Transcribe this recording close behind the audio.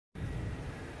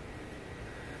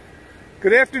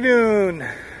Good afternoon,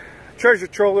 Treasure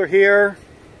Troller here,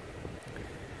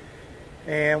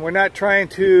 and we're not trying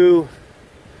to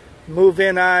move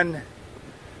in on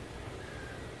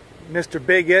Mr.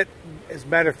 Bigot. As a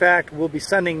matter of fact, we'll be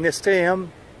sending this to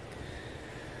him,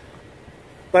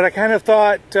 but I kind of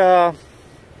thought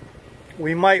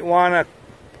we might want to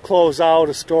close out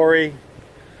a story.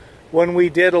 One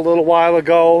we did a little while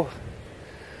ago.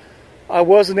 I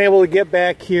wasn't able to get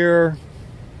back here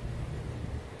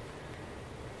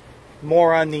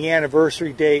more on the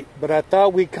anniversary date, but I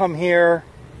thought we'd come here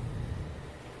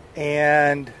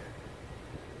and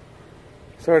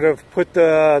sort of put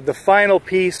the final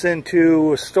piece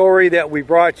into a story that we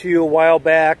brought to you a while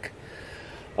back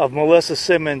of Melissa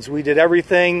Simmons. We did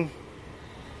everything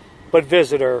but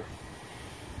visit her.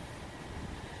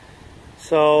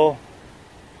 So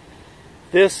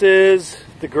this is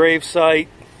the grave site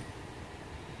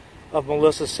of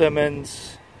Melissa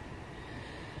Simmons.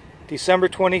 December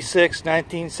 26,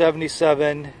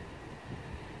 1977,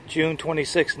 June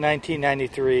 26,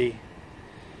 1993.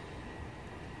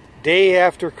 Day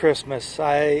after Christmas.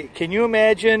 Can you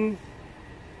imagine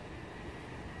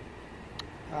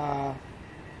a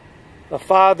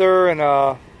father and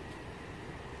a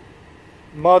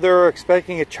mother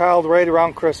expecting a child right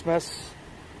around Christmas?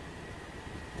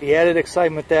 The added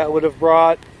excitement that would have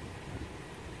brought.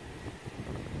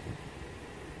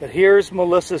 But here's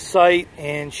Melissa's site,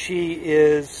 and she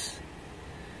is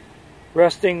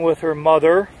resting with her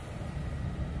mother.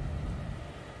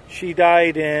 She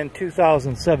died in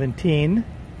 2017.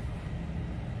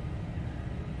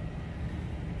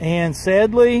 And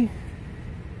sadly,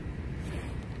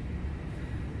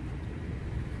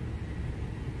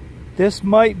 this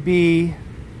might be,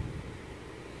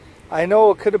 I know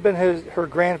it could have been her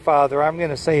grandfather. I'm going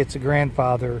to say it's a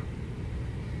grandfather.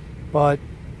 But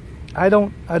I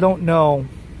don't know.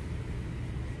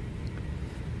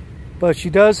 But she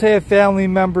does have family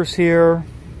members here.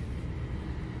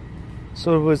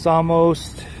 So it was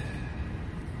almost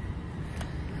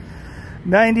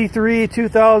 93,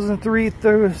 2003,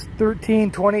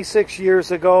 13, 26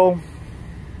 years ago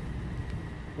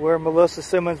where Melissa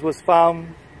Simmons was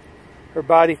found, her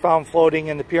body found floating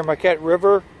in the Pere Marquette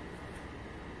River.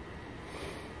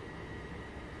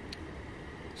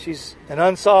 She's an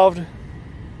unsolved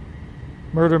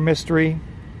murder mystery,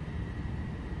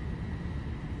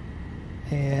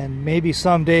 and maybe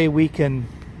someday we can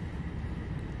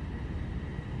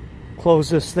close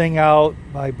this thing out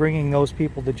by bringing those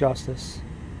people to justice.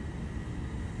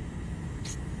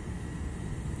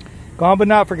 Gone but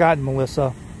not forgotten,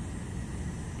 Melissa.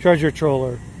 Treasure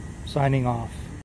Troller, signing off.